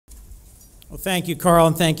Well, thank you, Carl,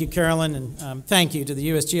 and thank you, Carolyn, and thank you to the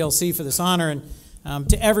USGLC for this honor, and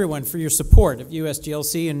to everyone for your support of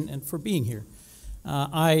USGLC and for being here.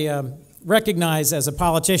 I recognize as a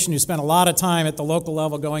politician who spent a lot of time at the local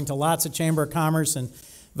level going to lots of Chamber of Commerce and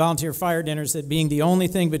volunteer fire dinners that being the only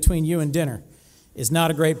thing between you and dinner is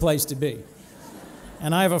not a great place to be.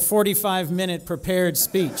 And I have a 45-minute prepared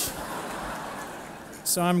speech.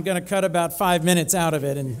 So I'm going to cut about 5 minutes out of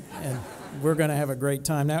it, and we're going to have a great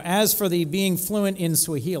time. Now, as for the being fluent in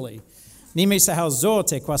Swahili, nimesahau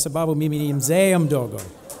zote kwa sababu mimi ni mzee mdogo,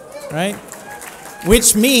 right?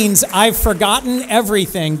 Which means I've forgotten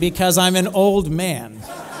everything because I'm an old man.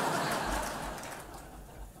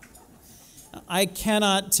 I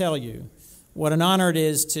cannot tell you what an honor it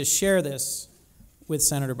is to share this with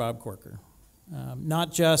Senator Bob Corker.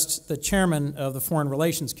 Not just the chairman of the Foreign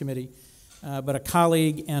Relations Committee, but a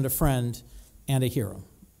colleague and a friend and a hero.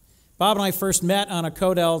 Bob and I first met on a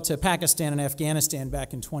CODEL to Pakistan and Afghanistan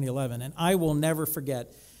back in 2011, and I will never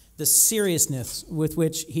forget the seriousness with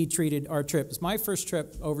which he treated our trip. It's my first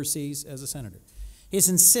trip overseas as a senator. His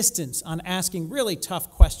insistence on asking really tough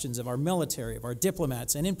questions of our military, of our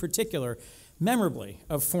diplomats, and in particular, memorably,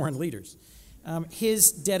 of foreign leaders.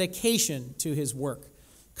 His dedication to his work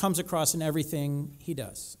comes across in everything he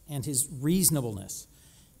does, and his reasonableness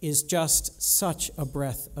is just such a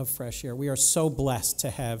breath of fresh air. We are so blessed to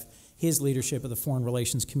have his leadership of the Foreign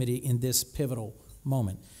Relations Committee in this pivotal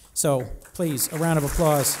moment. So please, a round of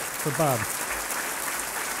applause for Bob.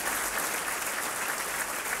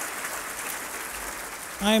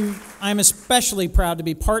 I'm especially proud to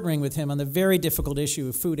be partnering with him on the very difficult issue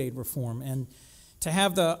of food aid reform, and to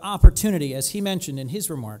have the opportunity, as he mentioned in his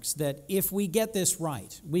remarks, that if we get this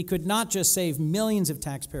right, we could not just save millions of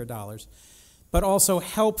taxpayer dollars, but also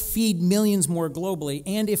help feed millions more globally,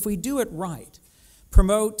 and if we do it right,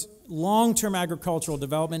 promote long-term agricultural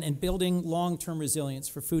development and building long-term resilience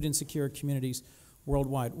for food insecure communities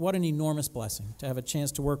worldwide. What an enormous blessing to have a chance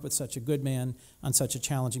to work with such a good man on such a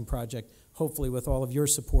challenging project, hopefully with all of your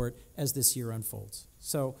support as this year unfolds.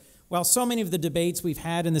 So, while so many of the debates we've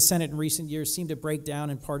had in the Senate in recent years seem to break down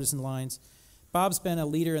in partisan lines, Bob's been a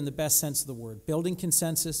leader in the best sense of the word, building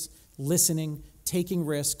consensus, listening, taking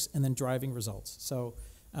risks, and then driving results. So,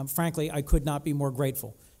 frankly, I could not be more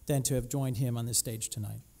grateful than to have joined him on this stage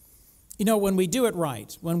tonight. You know, when we do it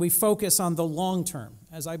right, when we focus on the long term,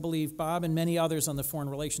 as I believe Bob and many others on the Foreign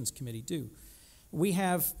Relations Committee do, we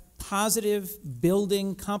have positive,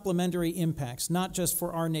 building, complementary impacts, not just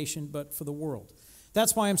for our nation, but for the world.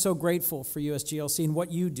 That's why I'm so grateful for USGLC and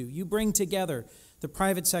what you do. You bring together the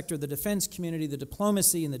private sector, the defense community, the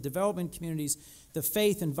diplomacy and the development communities, the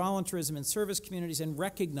faith and volunteerism and service communities, and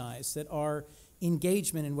recognize that our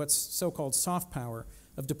engagement in what's so-called soft power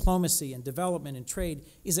of diplomacy and development and trade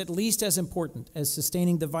is at least as important as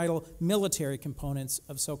sustaining the vital military components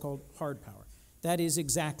of so-called hard power. That is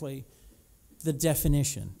exactly the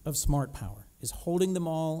definition of smart power, is holding them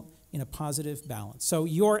all in a positive balance. So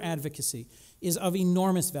your advocacy is of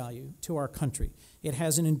enormous value to our country. It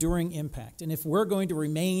has an enduring impact. And if we're going to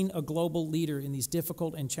remain a global leader in these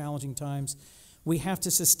difficult and challenging times, we have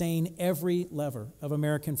to sustain every lever of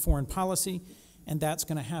American foreign policy, and that's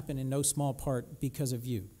going to happen in no small part because of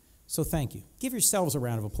you. So thank you. Give yourselves a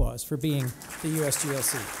round of applause for being the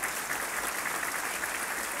USGLC.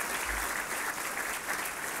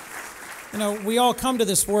 You know, we all come to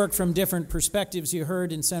this work from different perspectives. You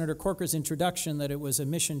heard in Senator Corker's introduction that it was a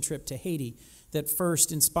mission trip to Haiti that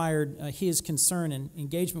first inspired his concern and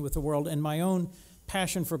engagement with the world, and my own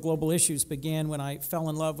passion for global issues began when I fell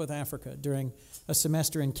in love with Africa during a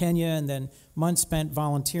semester in Kenya and then months spent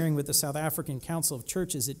volunteering with the South African Council of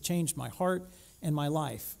Churches. It changed my heart and my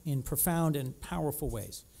life in profound and powerful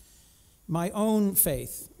ways. My own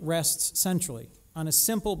faith rests centrally on a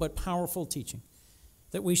simple but powerful teaching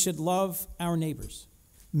that we should love our neighbors,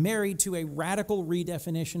 married to a radical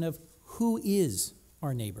redefinition of who is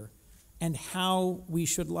our neighbor and how we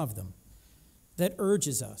should love them, that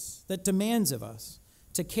urges us, that demands of us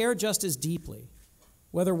to care just as deeply,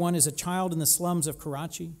 whether one is a child in the slums of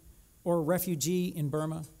Karachi, or a refugee in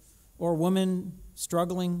Burma, or a woman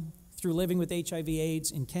struggling through living with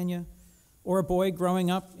HIV/AIDS in Kenya, or a boy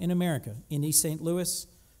growing up in America, in East St. Louis,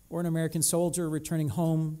 or an American soldier returning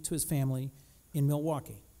home to his family in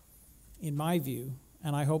Milwaukee. In my view,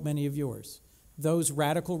 and I hope many of yours, those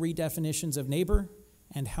radical redefinitions of neighbor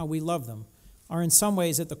and how we love them are in some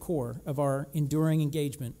ways at the core of our enduring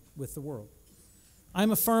engagement with the world.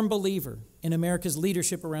 I'm a firm believer in America's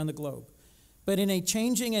leadership around the globe, but in a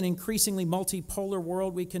changing and increasingly multipolar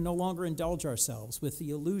world, we can no longer indulge ourselves with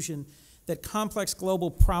the illusion that complex global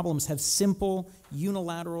problems have simple,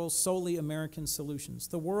 unilateral, solely American solutions.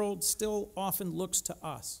 The world still often looks to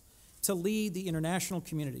us to lead the international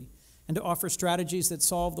community and to offer strategies that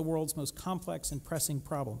solve the world's most complex and pressing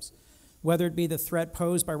problems. Whether it be the threat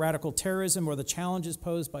posed by radical terrorism or the challenges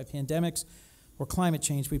posed by pandemics or climate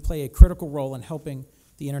change, we play a critical role in helping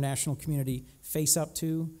the international community face up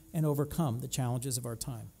to and overcome the challenges of our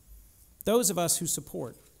time. Those of us who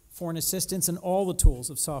support foreign assistance and all the tools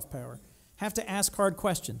of soft power have to ask hard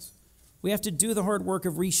questions. We have to do the hard work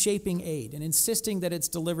of reshaping aid and insisting that it's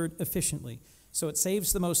delivered efficiently so it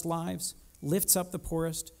saves the most lives, lifts up the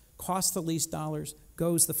poorest, costs the least dollars,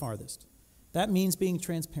 goes the farthest. That means being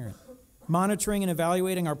transparent, monitoring and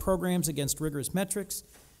evaluating our programs against rigorous metrics.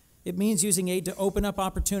 It means using aid to open up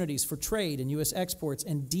opportunities for trade and U.S. exports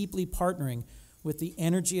and deeply partnering with the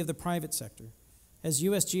energy of the private sector. As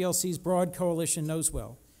USGLC's broad coalition knows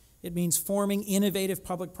well, it means forming innovative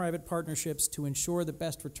public-private partnerships to ensure the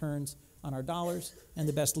best returns on our dollars and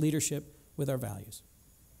the best leadership with our values.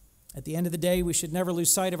 At the end of the day, we should never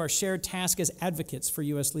lose sight of our shared task as advocates for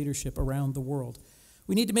U.S. leadership around the world.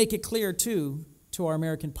 We need to make it clear, too, to our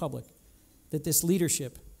American public that this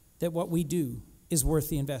leadership, that what we do is worth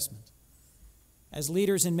the investment. As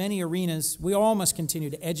leaders in many arenas, we all must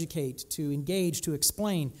continue to educate, to engage, to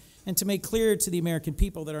explain, and to make clear to the American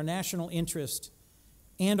people that our national interest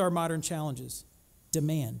and our modern challenges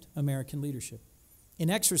demand American leadership. In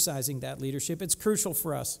exercising that leadership, it's crucial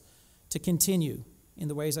for us to continue, in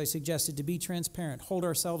the ways I suggested, to be transparent, hold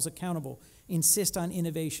ourselves accountable, insist on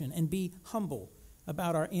innovation, and be humble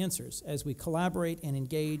about our answers as we collaborate and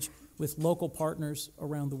engage with local partners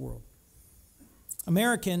around the world.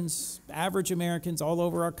 Americans, average Americans all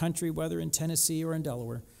over our country, whether in Tennessee or in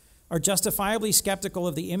Delaware, are justifiably skeptical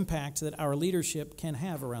of the impact that our leadership can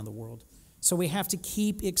have around the world. So we have to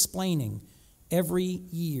keep explaining every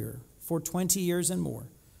year for 20 years and more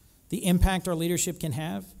the impact our leadership can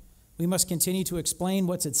have. We must continue to explain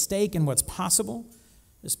what's at stake and what's possible,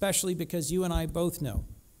 especially because you and I both know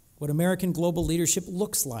what American global leadership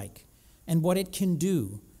looks like and what it can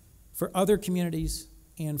do for other communities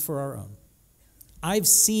and for our own. I've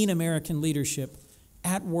seen American leadership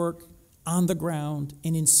at work, on the ground,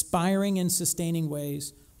 in inspiring and sustaining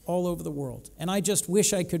ways all over the world. And I just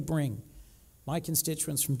wish I could bring my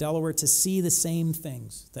constituents from Delaware to see the same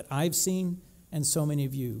things that I've seen and so many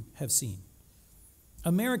of you have seen.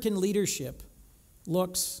 American leadership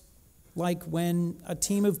looks like when a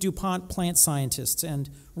team of DuPont plant scientists and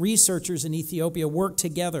researchers in Ethiopia work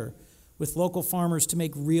together with local farmers to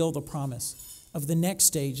make real the promise of the next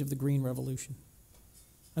stage of the Green Revolution.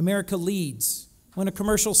 America leads when a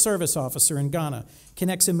commercial service officer in Ghana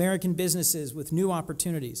connects American businesses with new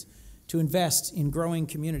opportunities to invest in growing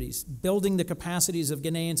communities, building the capacities of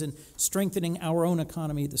Ghanaians and strengthening our own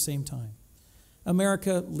economy at the same time.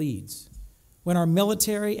 America leads when our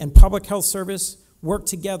military and public health service work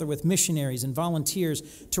together with missionaries and volunteers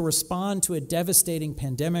to respond to a devastating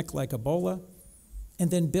pandemic like Ebola,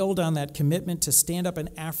 and then build on that commitment to stand up an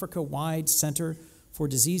Africa-wide center for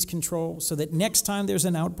disease control so that next time there's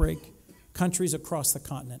an outbreak, countries across the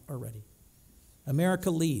continent are ready. America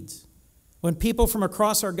leads when people from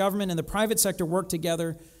across our government and the private sector work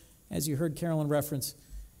together, as you heard Carolyn reference,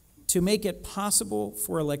 to make it possible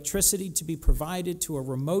for electricity to be provided to a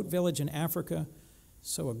remote village in Africa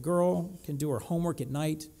so a girl can do her homework at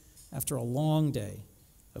night after a long day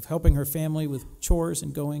of helping her family with chores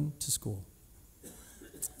and going to school.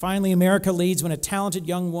 Finally, America leads when a talented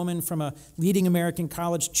young woman from a leading American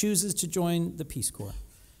college chooses to join the Peace Corps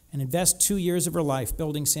and invest 2 years of her life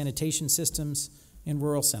building sanitation systems in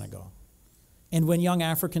rural Senegal. And when young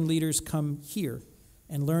African leaders come here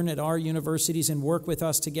and learn at our universities and work with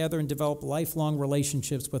us together and develop lifelong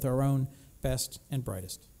relationships with our own best and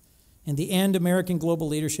brightest. In the end, American global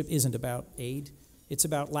leadership isn't about aid. It's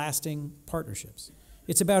about lasting partnerships.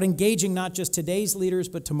 It's about engaging not just today's leaders,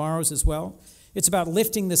 but tomorrow's as well. It's about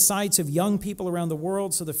lifting the sights of young people around the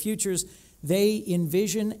world so the futures they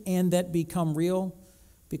envision and that become real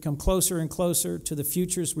become closer and closer to the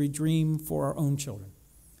futures we dream for our own children.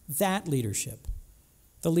 That leadership,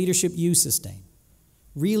 the leadership you sustain,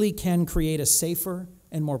 really can create a safer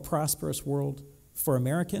and more prosperous world for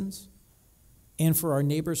Americans and for our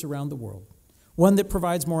neighbors around the world. One that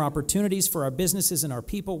provides more opportunities for our businesses and our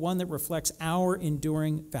people, one that reflects our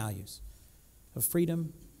enduring values of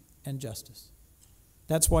freedom and justice.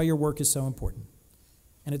 That's why your work is so important.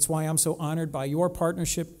 And it's why I'm so honored by your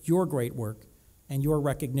partnership, your great work, and your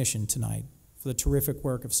recognition tonight for the terrific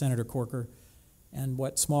work of Senator Corker and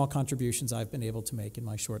what small contributions I've been able to make in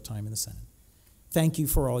my short time in the Senate. Thank you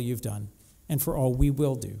for all you've done and for all we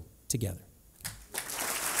will do together.